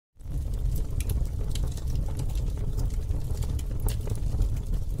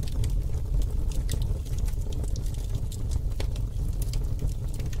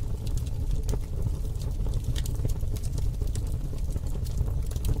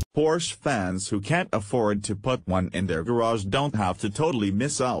Porsche fans who can't afford to put one in their garage don't have to totally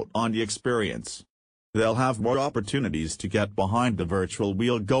miss out on the experience. They'll have more opportunities to get behind the virtual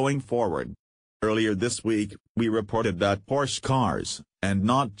wheel going forward. Earlier this week, we reported that Porsche cars, and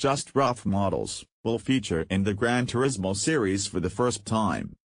not just rough models, will feature in the Gran Turismo series for the first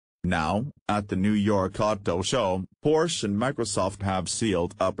time. Now, at the New York Auto Show, Porsche and Microsoft have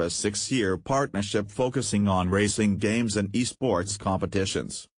sealed up a 6-year partnership focusing on racing games and eSports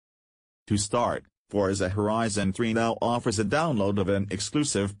competitions. To start, Forza Horizon 3 now offers a download of an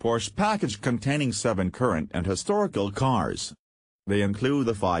exclusive Porsche package containing 7 current and historical cars. They include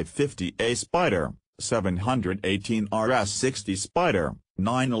the 550A Spider, 718 RS60 Spider,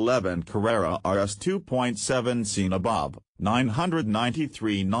 911 Carrera RS 2.7 seen above,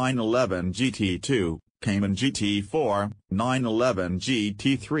 993 911 GT2, Cayman GT4, 911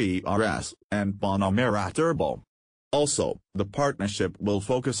 GT3 RS, and Panamera Turbo. Also, the partnership will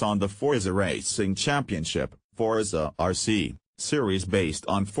focus on the Forza Racing Championship, Forza RC, series based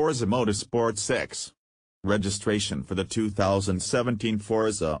on Forza Motorsport 6. Registration for the 2017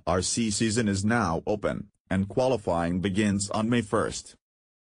 Forza RC season is now open, and qualifying begins on May 1st.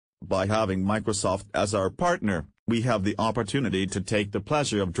 By having Microsoft as our partner, we have the opportunity to take the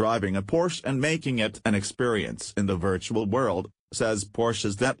pleasure of driving a Porsche and making it an experience in the virtual world, says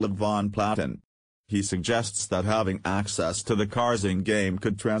Porsche's Detlev von Platen. He suggests that having access to the cars in-game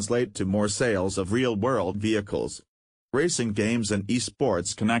could translate to more sales of real-world vehicles. Racing games and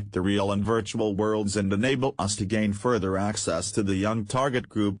eSports connect the real and virtual worlds and enable us to gain further access to the young target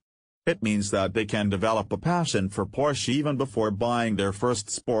group. It means that they can develop a passion for Porsche even before buying their first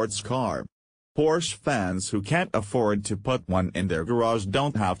sports car. Porsche fans who can't afford to put one in their garage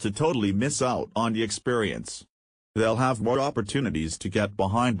don't have to totally miss out on the experience. They'll have more opportunities to get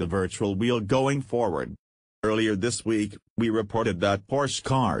behind the virtual wheel going forward. Earlier this week, we reported that Porsche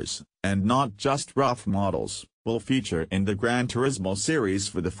cars, and not just rough models, will feature in the Gran Turismo series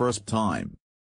for the first time.